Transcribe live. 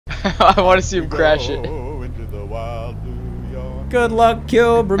I want to see him crash it. Good luck,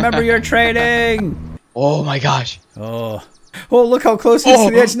 Cube. Remember your training. Oh my gosh. Oh, look how close he is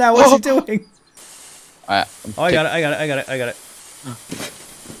to the edge now. What's he doing? Alright. Oh, I got it.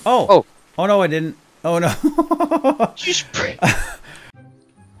 Oh no, I didn't. Oh no.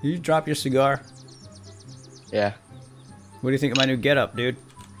 You drop your cigar? Yeah. What do you think of my new getup, dude?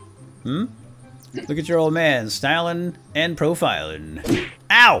 Hmm? Look at your old man, styling and profiling.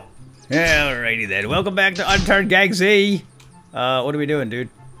 Ow! Alrighty then. Welcome back to Unturned GangZ. What are we doing, dude?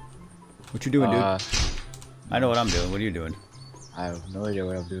 What you doing, dude? I know what I'm doing. What are you doing? I have no idea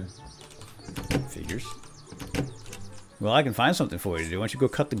what I'm doing. Figures. Well, I can find something for you to do. Why don't you go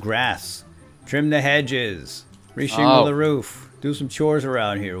cut the grass, trim the hedges, reshingle the roof, do some chores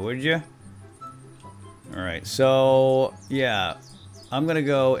around here, would you? Alright, so, yeah. I'm gonna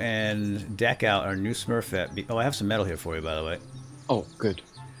go and deck out our new Smurfette. Oh, I have some metal here for you, by the way. Oh, good.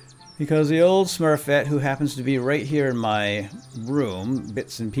 Because the old Smurfette, who happens to be right here in my room,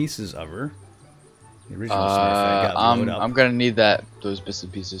 bits and pieces of her. The original Smurfette got blown up. I'm gonna need those bits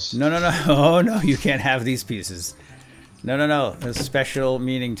and pieces. No. Oh, no, you can't have these pieces. No. There's a special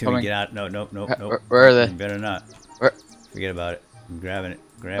meaning to me. Get out. No. Where are they? You better not. Where? Forget about it. I'm grabbing it.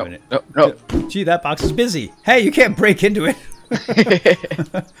 No. Gee, that box is busy. Hey, you can't break into it.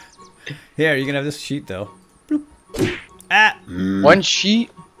 Here, you can have this sheet, though. One sheet?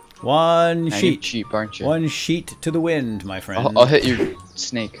 One sheet. Cheap, aren't you? One sheet to the wind, my friend. I'll hit your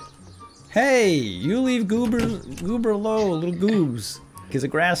snake. Hey, you leave Goober alone, little goobs. He's a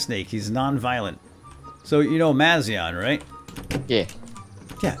grass snake. He's non-violent. So, you know Mazion, right? Yeah.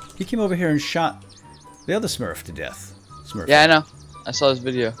 Yeah, he came over here and shot the other Smurf to death. Smurf. Yeah, I know. I saw this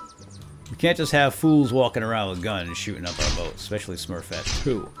video. We can't just have fools walking around with guns shooting up our boats, especially Smurfette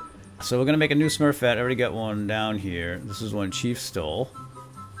 2. So we're going to make a new Smurfette. I already got one down here. This is one Chief stole.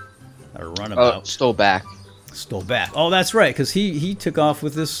 A runabout. Oh, stole back. Stole back. Oh, that's right, because he took off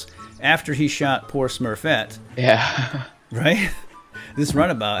with this after he shot poor Smurfette. Yeah. Right? This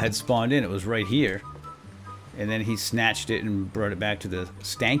runabout had spawned in. It was right here. And then he snatched it and brought it back to the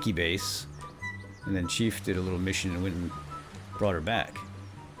Stanky base. And then Chief did a little mission and went and brought her back.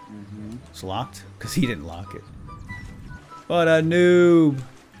 It's locked? Because he didn't lock it. What a noob.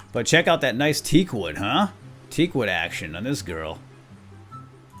 But check out that nice teakwood, huh? Teakwood action on this girl.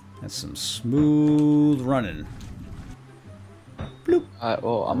 That's some smooth running. Bloop.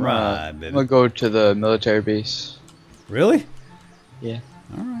 Well, I'm gonna go to the military base. Really? Yeah.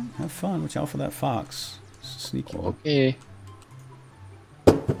 Alright, have fun. Watch out for that fox. It's a sneaky one. Okay.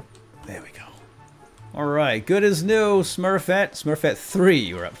 There we go. Alright, good as new, Smurfette. Smurfette 3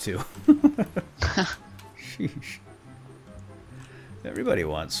 you're up to. Sheesh. Everybody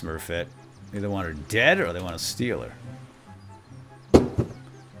wants Smurfette. They either want her dead or they want to steal her.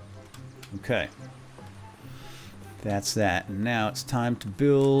 Okay. That's that. And now it's time to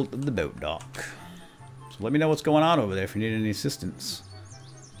build the boat dock. So let me know what's going on over there if you need any assistance.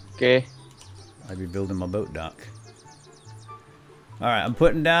 Okay. I'll be building my boat dock. Alright, I'm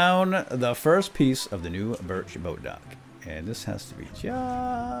putting down the first piece of the new birch boat dock. And this has to be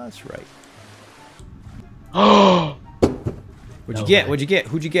just right. Oh! What'd you get? What'd you get?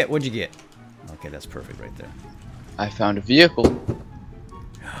 Who'd you get? What'd you get? Okay, that's perfect right there. I found a vehicle.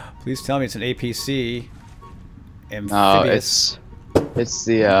 Please tell me it's an APC. Amphibious. No, it's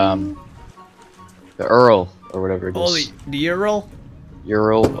the Earl or whatever it is. Oh, the Earl?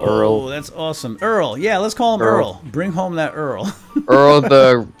 Earl. Oh, that's awesome. Earl. Yeah, let's call him Earl. Bring home that Earl. Earl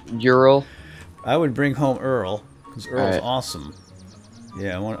the Ural. I would bring home Earl because Earl's awesome.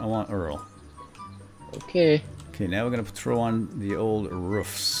 Yeah, I want Earl. Okay. Okay, now we're gonna throw on the old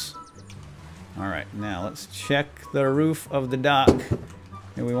roofs. All right, now let's check the roof of the dock,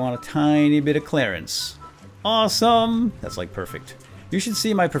 and we want a tiny bit of clearance. Awesome. That's like perfect. You should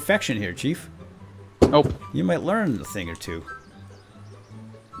see my perfection here, Chief. Nope. You might learn a thing or two.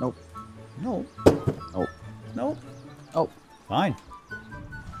 Nope. No. Nope. Nope. Oh. Fine.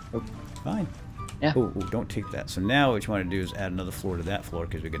 Nope. Fine. Yeah. Ooh, don't take that. So now what you want to do is add another floor to that floor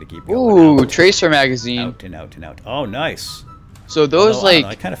because we're going to keep going. Ooh, tracer magazine. Out and out and out. Oh, nice. So those Although,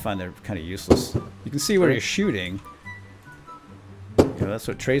 I kind of find they're kind of useless. You can see where you're shooting. You know, that's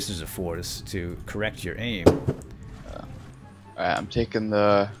what tracers are for, is to correct your aim. Alright, I'm taking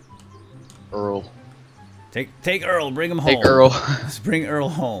the Earl. Take Earl, bring him home. Take Earl. Let's bring Earl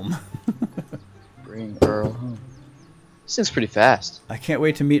home. Bring Earl home. This thing's pretty fast. I can't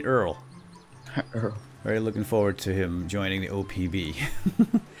wait to meet Earl. Earl. Very looking forward to him joining the OPB.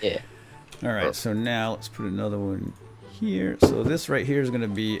 Yeah. Alright, so now let's put another one here. So this right here is going to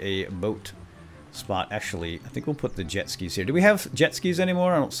be a boat spot. Actually, I think we'll put the jet skis here. Do we have jet skis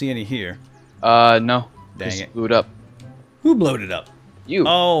anymore? I don't see any here. No. Dang Just it. blew it up. Who blowed it up? You.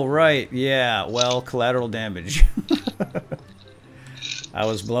 Oh, right. Yeah. Well, collateral damage. I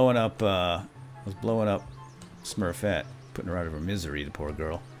was blowing up Smurfette, putting her out of her misery, the poor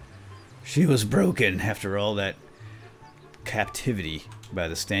girl. She was broken after all that captivity by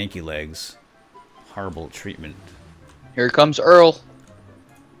the stanky legs. Horrible treatment. Here comes Earl.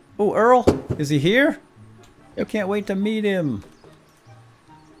 Oh, Earl? Is he here? I can't wait to meet him.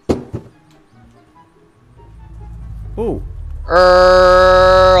 Ooh.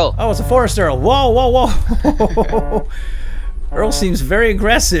 Earl. Oh, it's a forest Earl. Whoa, whoa, whoa. Earl seems very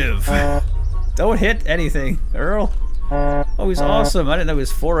aggressive. Don't hit anything, Earl. Oh, he's awesome. I didn't know he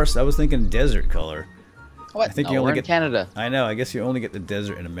was forest. I was thinking desert color. What? I think no, you only we're get in Canada. I know. I guess you only get the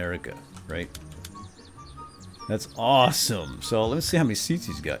desert in America, right? That's awesome. So let me see how many seats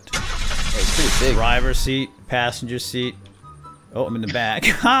he's got. Yeah, it's pretty big. Driver seat, passenger seat. Oh, I'm in the back.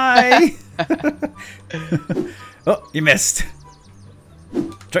 Hi. Oh, you missed.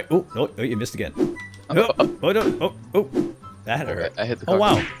 Try. Oh, no, oh, you missed again. Oh, oh, no, oh. That hurt. I hit the car. Oh,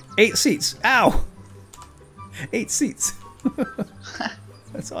 wow. door. 8 seats. Ow. 8 seats.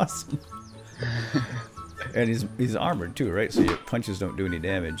 That's awesome. And he's armored too, right? So your punches don't do any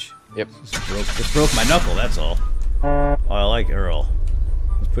damage. Yep. Just broke my knuckle, that's all. Oh, I like Earl.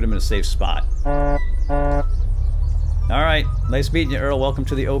 Let's put him in a safe spot. Alright, nice meeting you, Earl. Welcome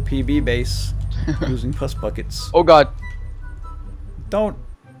to the OPB base. Using puss buckets. Oh god. Don't.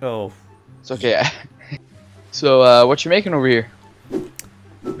 Oh. It's okay. So, what you making over here?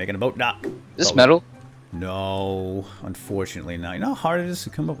 Making a boat dock. This metal? No, unfortunately not. You know how hard it is to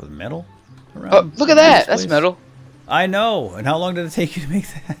come up with metal? Oh, look at that! That's metal. I know. And how long did it take you to make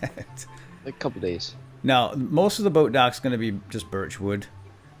that? Like a couple days. Now, most of the boat dock's going to be just birch wood.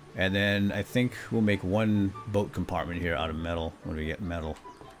 And then I think we'll make one boat compartment here out of metal when we get metal.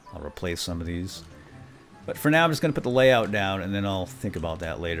 I'll replace some of these. But for now, I'm just going to put the layout down, and then I'll think about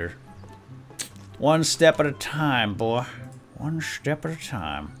that later. One step at a time, boy. One step at a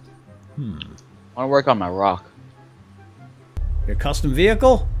time. I want to work on my rock. Your custom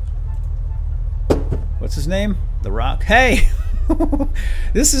vehicle? What's his name? The Rock. Hey!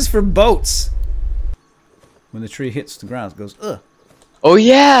 This is for boats. When the tree hits the ground, it goes, ugh. Oh,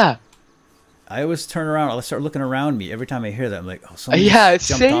 yeah! I always turn around. I'll start looking around me. Every time I hear that, I'm like, oh, someone it's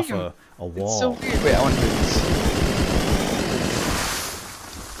jumped off a wall. It's so weird. Wait, I want to do this.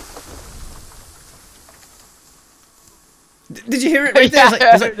 Did you hear it right there?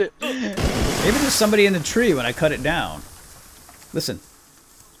 Yeah, It's like, maybe there's somebody in the tree when I cut it down. Listen.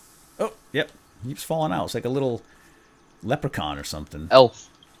 Oh, yep. He keeps falling out. It's like a little leprechaun or something. Elf.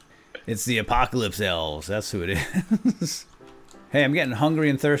 It's the apocalypse elves. That's who it is. Hey, I'm getting hungry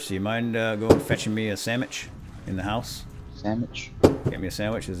and thirsty. You mind going fetching me a sandwich in the house? Sandwich? Get me a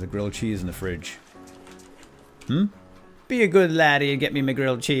sandwich. There's a grilled cheese in the fridge. Be a good laddie and get me my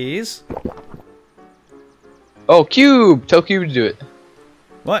grilled cheese. Oh, Cube! Tell Cube to do it.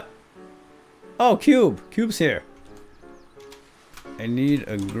 What? Oh, Cube. Cube's here. I need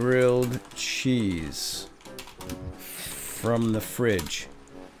a grilled cheese from the fridge.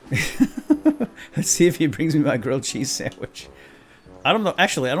 Let's see if he brings me my grilled cheese sandwich. I don't know.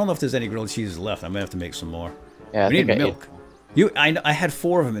 Actually, I don't know if there's any grilled cheeses left. I might have to make some more. Yeah, we need milk. I had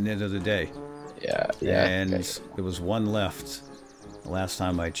 4 of them in the other day. Yeah. And okay. there was 1 left the last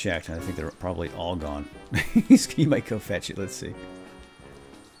time I checked, and I think they're probably all gone. He might go fetch it. Let's see.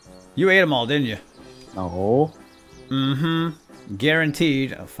 You ate them all, didn't you? No.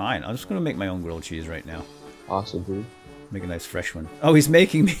 Guaranteed. Oh, fine. I'm just going to make my own grilled cheese right now. Possibly. Make a nice fresh one. Oh, he's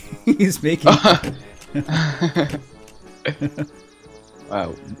making me. He's making me.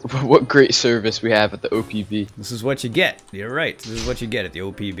 Wow. What great service we have at the OPB. This is what you get. You're right. This is what you get at the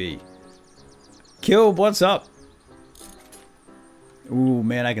OPB. Cube, what's up? Ooh,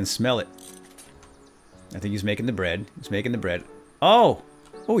 man, I can smell it. I think he's making the bread. He's making the bread. Oh!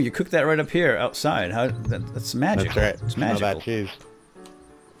 Oh, you cooked that right up here, outside. How? That's magic. That's right. It's magical. Smell that cheese.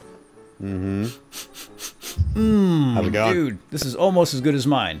 Mmm. How's it going? Dude, this is almost as good as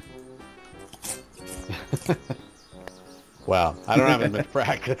mine. Wow, I don't have as much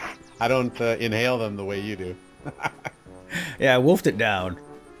practice. I don't inhale them the way you do. Yeah, I wolfed it down.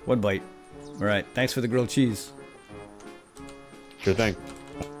 1 bite. All right, thanks for the grilled cheese. Sure thing.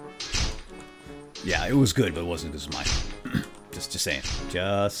 Yeah, it was good, but it wasn't as good as mine. Just saying.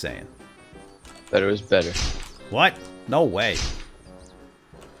 Just saying. Better is better. What? No way.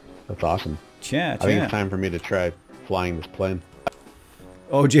 That's awesome. Yeah, I think it's time for me to try flying this plane.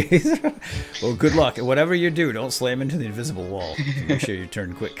 Oh, jeez. Well, good luck. Whatever you do, don't slam into the invisible wall. Make sure you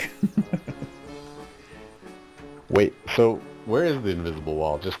turn quick. So, where is the invisible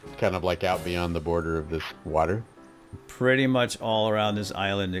wall? Just kind of like out beyond the border of this water? Pretty much all around this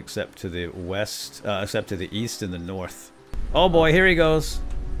island except to the west, except to the east and the north. Oh boy, here he goes.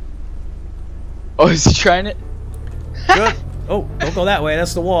 Oh, is he trying it? Good. Oh, don't go that way.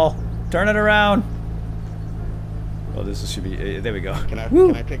 That's the wall. Turn it around. Oh, should be... there we go. Can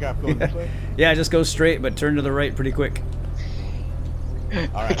I take off going this way? Yeah, just go straight, but turn to the right pretty quick.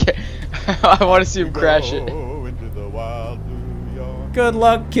 Alright. Okay. I want to see him crash it. Into the wild New York. Good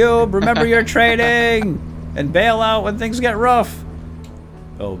luck, Cube. Remember your training. And bail out when things get rough.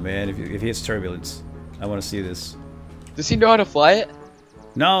 Oh, man, if he hits turbulence. I want to see this. Does he know how to fly it?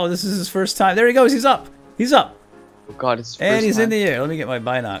 No, this is his first time. There he goes. He's up. He's up. Oh god, it's his And first he's time. in the air. Let me get my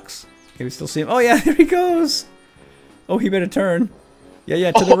binocs. Can we still see him? Oh, yeah, there he goes. Oh, he better turn.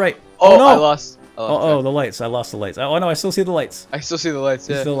 Yeah, to the right. Oh, no. I lost. Oh, the lights. I lost the lights. Oh, no, I still see the lights. I still see the lights,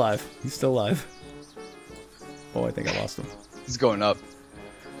 yeah. He's still alive. He's still alive. Oh, I think I lost him. He's going up.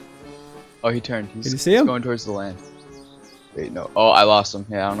 Oh, he turned. Can you see him? He's going towards the land. Wait, no. Oh, I lost him.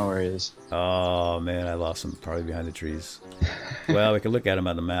 Yeah, I don't know where he is. Oh, man, I lost him. Probably behind the trees. Well, we can look at him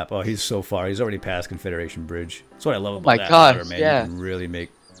on the map. Oh, he's so far. He's already past Confederation Bridge. That's what I love about that water, man. Yeah. You can really make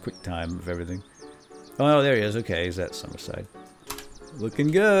quick time of everything. Oh, no, there he is. Okay, he's at Summerside. Looking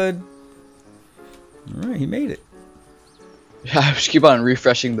good. All right, he made it. Yeah, I just keep on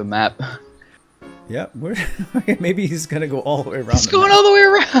refreshing the map. Yep. Maybe he's going to go all the way around. He's going all the way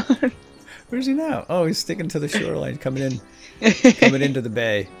around. Where's he now? Oh, he's sticking to the shoreline, coming into the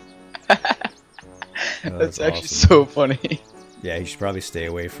bay. Oh, that's actually awesome. so funny. Yeah, he should probably stay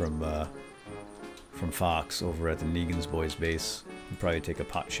away from Fox over at the Negan's boys base. He'd probably take a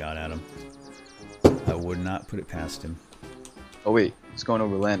pot shot at him. I would not put it past him. Oh wait, he's going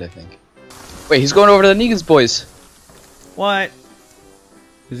over land, I think. Wait, he's going over to the Negan's boys. What?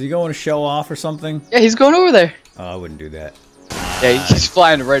 Is he going to show off or something? Yeah, he's going over there. Oh, I wouldn't do that. Yeah, he's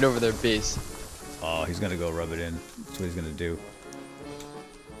flying right over their base. Oh, he's gonna go rub it in. That's what he's gonna do.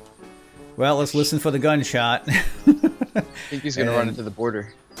 Well, let's listen for the gunshot. I think he's gonna run into the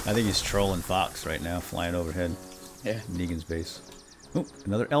border. I think he's trolling Fox right now, flying overhead. Yeah. Negan's base. Oh,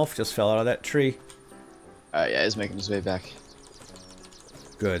 another elf just fell out of that tree. Yeah, he's making his way back.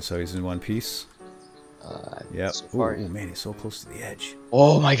 Good, so he's in one piece. Yep. So far, Oh man, he's so close to the edge.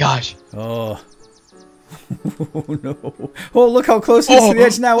 oh my gosh. Oh. Oh no. Oh, look how close he is to the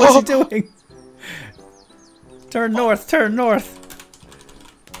edge now. What's he doing? Turn north, turn north.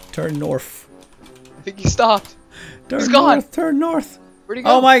 Turn north. I think he stopped. Turn He's gone. north, turn north. Where'd he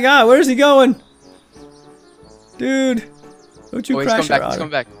go? Oh my god, where's he going? Dude. Don't you he's crash coming back. your He's Otter.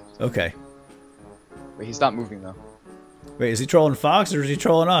 coming back. Okay. Wait, he's not moving though. Wait, is he trolling Fox or is he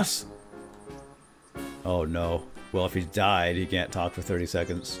trolling us? Oh no. Well, if he's died, he can't talk for 30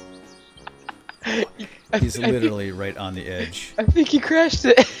 seconds. He's literally right on the edge. I think he crashed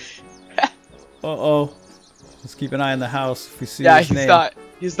it. Uh-oh. Let's keep an eye on the house if we see his name.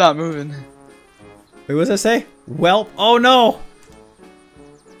 He's not moving. Wait, what does that say? Welp. Oh no!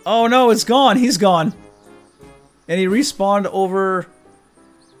 Oh no, it's gone. He's gone. And he respawned over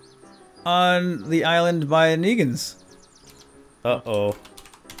on the island by Negan's. Uh-oh.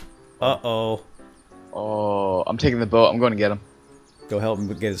 Uh-oh. Oh, I'm taking the boat. I'm going to get him. Go help him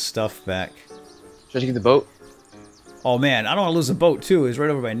get his stuff back. Should I take the boat? Oh man, I don't want to lose the boat too. He's right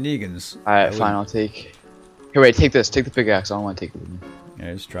over by Negan's. Alright, fine. I'll take... Here, wait. Take this. Take the pickaxe. I don't want to take it with me.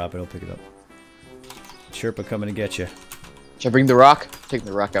 Yeah, just drop it. I'll pick it up. Chirpa coming to get you. Should I bring the rock? Take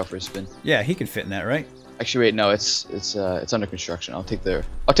the rock out for a spin. Yeah, he can fit in that, right? Actually, wait. No, it's under construction. I'll take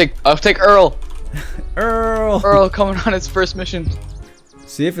Earl. Earl. Earl coming on his first mission.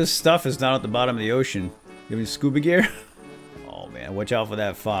 See if his stuff is down at the bottom of the ocean. You have any scuba gear? Oh man, watch out for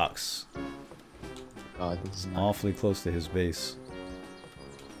that fox. God, this is not... Awfully close to his base.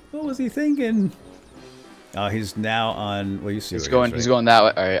 What was he thinking? Oh, he's now on. Well, you see. He's where going. he is, He's right? going that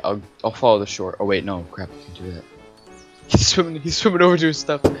way. All right, I'll follow the shore. Oh wait, no, crap, I can't do that. He's swimming. He's swimming over to his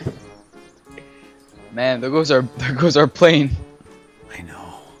stuff. Man, there goes our plane. I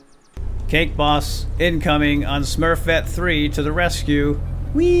know. Cake Boss incoming on Smurfette 3 to the rescue.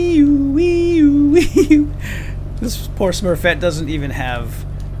 Wee-oo, wee-oo, wee-oo. This poor Smurfette doesn't even have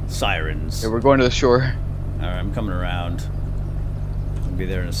sirens. Yeah, we're going to the shore. Alright, I'm coming around. I'll be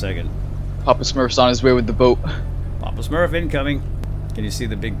there in a second. Papa Smurf's on his way with the boat. Papa Smurf incoming. Can you see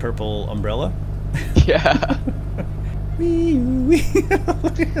the big purple umbrella? Yeah. Wee-oo, wee-oo.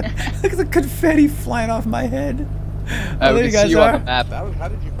 Look at the confetti flying off my head. Oh, there we you can guys see you are. on the map. How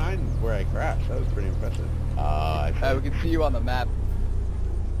did you find where I crashed? That was pretty impressive. We can see you on the map.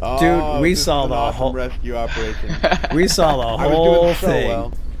 Dude, we this saw is an the awesome whole rescue operation. We saw the I was whole doing so thing.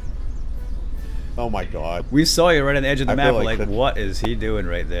 well. Oh my god. We saw you right on the edge of the I map. feel We're like like, such- what is he doing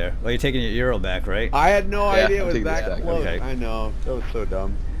right there? Well, you're taking your Euro back, right? I had no Yeah, idea I'm it was taking this that back. close. Okay. I know. That was so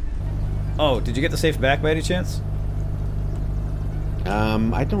dumb. Oh, did you get the safe back by any chance?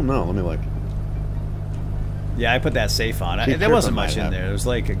 I don't know. Let me look. Yeah, I put that safe on. ChiefChirpa There wasn't might much in have. there. There was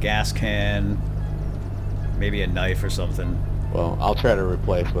like a gas can, maybe a knife or something. Well, I'll try to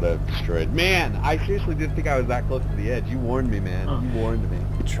replace what I've destroyed. Man, I seriously didn't think I was that close to the edge. You warned me, man. You warned me.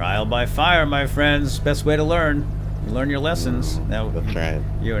 Trial by fire, my friends. Best way to learn. You learn your lessons. Now, That's right.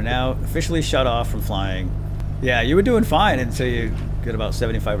 you are now officially shut off from flying. Yeah, you were doing fine until you get about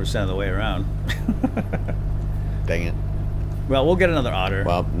 75% of the way around. Dang it. Well, we'll get another otter.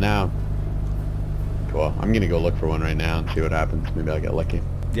 Well, now. Cool. I'm gonna go look for one right now and see what happens. Maybe I'll get lucky.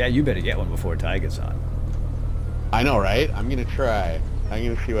 Yeah, you better get one before Ty gets on. I know, right? I'm gonna try. I'm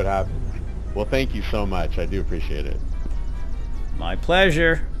gonna see what happens. Well, thank you so much. I do appreciate it. My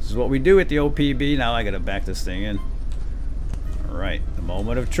pleasure. This is what we do at the OPB. Now I gotta back this thing in. Alright, the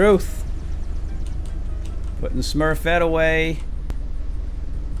moment of truth. Putting Smurf away.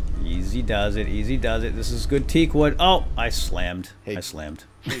 Easy does it, easy does it. This is good teak wood. Oh, I slammed. Hey. I slammed.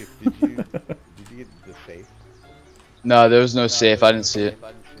 Chief, did you get the safe? No, there was no safe. I didn't see it.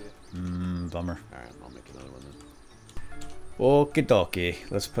 Bummer. Alright, I'll make another one then. Okie dokie.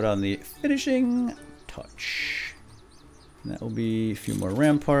 Let's put on the finishing touch. And that will be a few more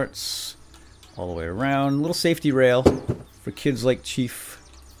ramparts all the way around. Little safety rail for kids like Chief,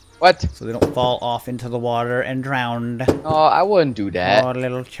 What? so they don't fall off into the water and drown. Oh, I wouldn't do that. Oh,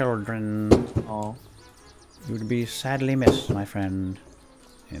 little children. Oh. You would be sadly missed, my friend.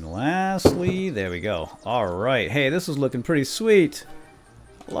 And lastly, there we go. Alright, hey, this is looking pretty sweet.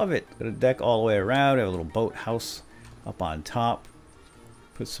 Love it. Got a deck all the way around. We have a little boat house up on top.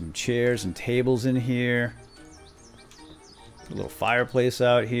 Put some chairs and tables in here. Put a little fireplace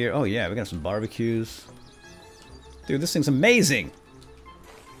out here. Oh yeah, we got some barbecues. Dude, this thing's amazing.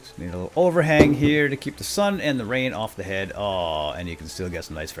 Just need a little overhang here to keep the sun and the rain off the head. Oh, and you can still get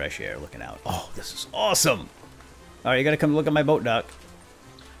some nice fresh air looking out. Oh, this is awesome. Alright, you gotta come look at my boat dock.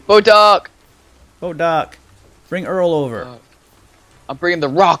 Boat dock! Boat dock. Bring Earl over. I'm bringing the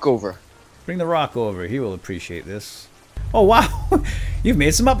rock over. Bring the rock over. He will appreciate this. Oh, wow. You've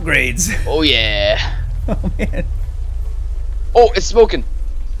made some upgrades. Oh, yeah. Oh, man. Oh, it's smoking.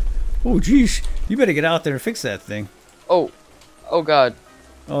 Oh, geez. You better get out there and fix that thing. Oh. Oh, God.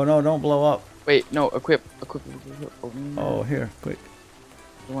 Oh, no, don't blow up. Wait, no, equip. Oh, here, quick.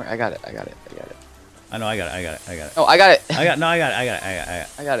 Don't worry, I got it. I got it. I know, I got it. No, I got it. I got it.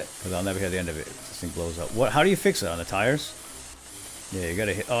 I got it. Because I'll never hear the end of it. This thing blows up. What? How do you fix it? On the tires? Yeah, you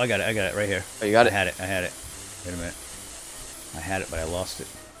gotta hit. Oh, I got it right here. Oh, you got it? I had it. Wait a minute. I had it, but I lost it.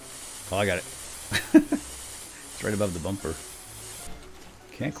 Oh, I got it. It's right above the bumper.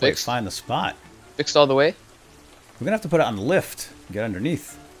 Can't quite Fixed? find the spot. Fixed all the way? We're gonna have to put it on the lift. Get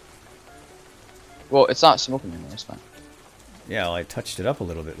underneath. Well, it's not smoking anymore. It's fine. Yeah, well, I touched it up a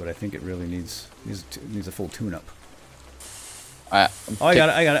little bit, but I think it really needs a full tune-up. Alright. Oh, I got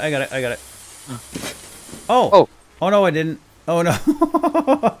it. Oh! Oh, no, I didn't. Oh, no.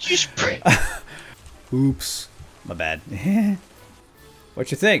 Oops. My bad. What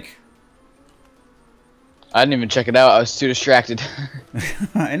you think? I didn't even check it out. I was too distracted.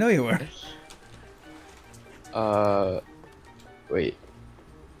 I know you were. Wait.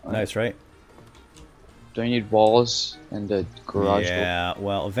 Nice, right? Do I need walls and a garage door? Yeah,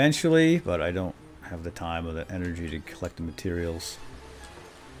 well, eventually, but I don't have the time or the energy to collect the materials.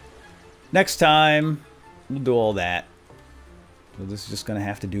 Next time, we'll do all that. So this is just going to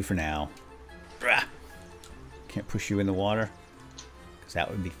have to do for now. Rah. Can't push you in the water, because that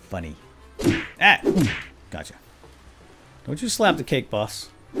would be funny. Ah! Gotcha. Don't you slap the cake, boss.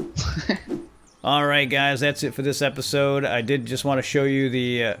 Alright guys, that's it for this episode. I did just want to show you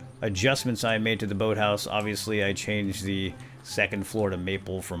the adjustments I made to the boathouse. Obviously I changed the second floor to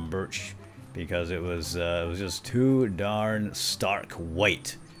maple from birch because it was just too darn stark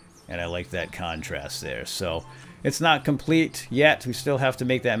white. And I like that contrast there. So it's not complete yet. We still have to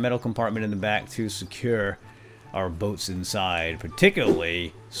make that metal compartment in the back to secure our boats inside,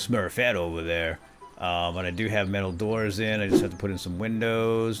 particularly Smurfette over there. But I do have metal doors in. I just have to put in some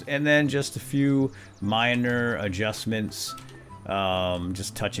windows and then just a few minor adjustments,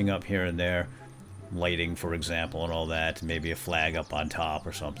 just touching up here and there, lighting for example and all that, maybe a flag up on top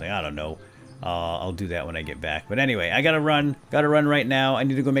or something. I don't know. I'll do that when I get back. But anyway, I gotta run right now. I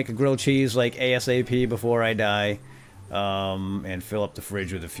need to go make a grilled cheese like ASAP before I die, and fill up the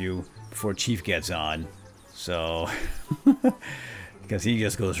fridge with a few before Chief gets on. So because he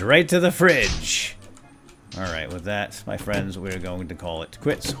just goes right to the fridge. Alright, with that, my friends, we're going to call it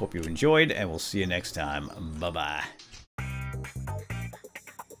quits. Hope you enjoyed, and we'll see you next time. Bye-bye.